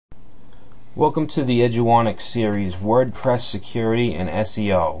Welcome to the Eduonix series, WordPress Security and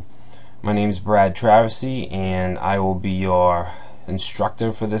SEO. My name is Brad Traversy and I will be your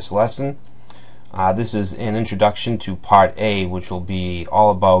instructor for this lesson. This is an introduction to Part A, which will be all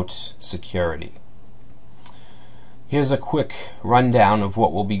about security. Here's a quick rundown of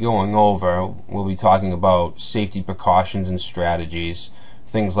what we'll be going over. We'll be talking about safety precautions and strategies,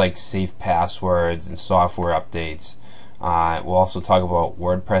 things like safe passwords and software updates. We'll also talk about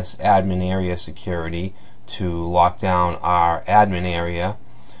WordPress admin area security to lock down our admin area,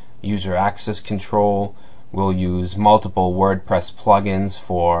 user access control. We'll use multiple WordPress plugins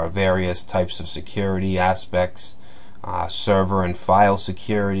for various types of security aspects, server and file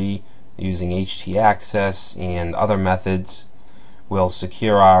security using htaccess and other methods. We'll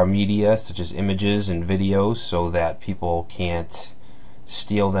secure our media such as images and videos so that people can't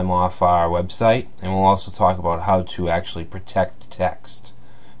steal them off our website, and we'll also talk about how to actually protect text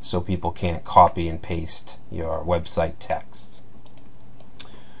so people can't copy and paste your website text.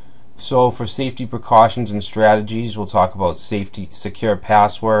 So for safety precautions and strategies, we'll talk about secure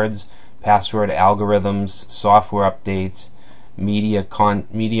passwords, password algorithms, software updates, media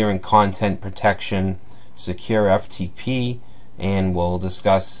and content protection, secure FTP, and we'll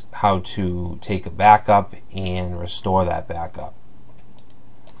discuss how to take a backup and restore that backup.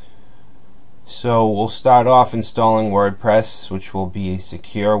 So we'll start off installing WordPress, which will be a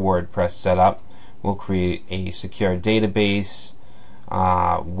secure WordPress setup. We'll create a secure database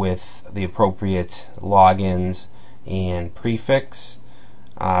with the appropriate logins and prefix.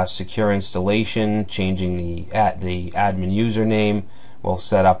 Secure installation, changing the admin username. We'll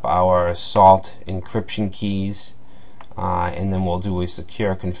set up our salt encryption keys, and then we'll do a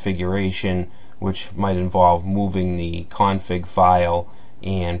secure configuration, which might involve moving the config file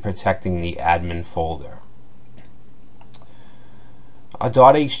and protecting the admin folder. A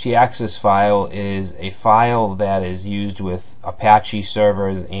htaccess file is a file that is used with Apache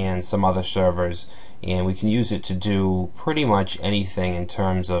servers and some other servers, and we can use it to do pretty much anything in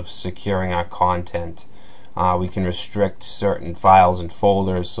terms of securing our content. We can restrict certain files and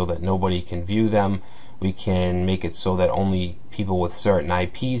folders so that nobody can view them. We can make it so that only people with certain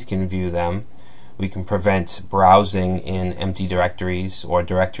IPs can view them. We can prevent browsing in empty directories or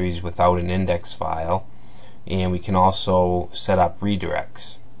directories without an index file, and we can also set up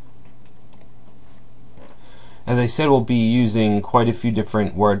redirects. As I said, we'll be using quite a few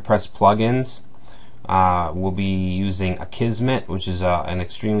different WordPress plugins. We'll be using Akismet, which is an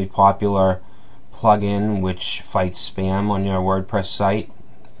extremely popular plugin which fights spam on your WordPress site,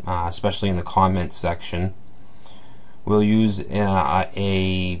 especially in the comments section. We'll use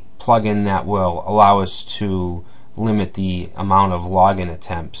a plugin that will allow us to limit the amount of login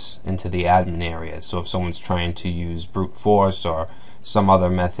attempts into the admin area. So if someone's trying to use brute force or some other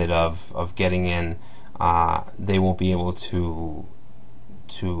method of getting in, they won't be able to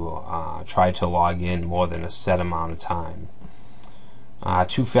try to log in more than a set amount of time.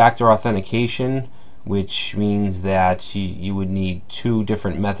 Two-factor authentication, which means that you would need two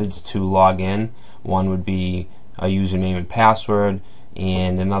different methods to log in. One would be a username and password,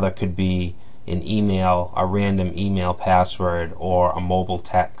 and another could be an email, a random email password, or a mobile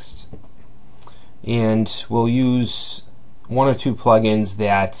text. And we'll use one or two plugins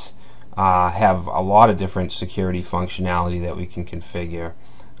that have a lot of different security functionality that we can configure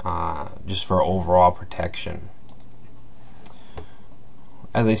just for overall protection.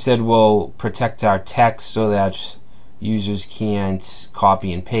 As I said, we'll protect our text so that users can't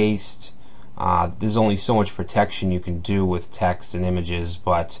copy and paste. There's only so much protection you can do with text and images,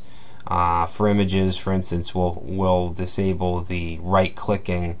 but for images, for instance, we'll disable the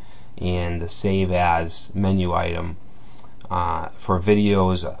right-clicking and the Save As menu item. For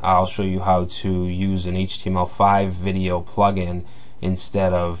videos, I'll show you how to use an HTML5 video plugin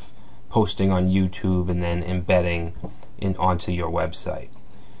instead of posting on YouTube and then embedding onto your website.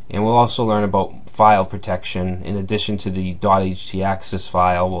 And we'll also learn about file protection. In addition to the htaccess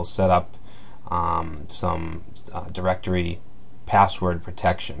file, we'll set up some directory password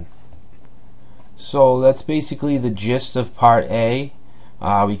protection. So that's basically the gist of Part A.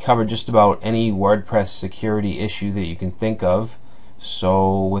 We covered just about any WordPress security issue that you can think of.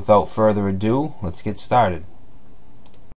 So without further ado, let's get started.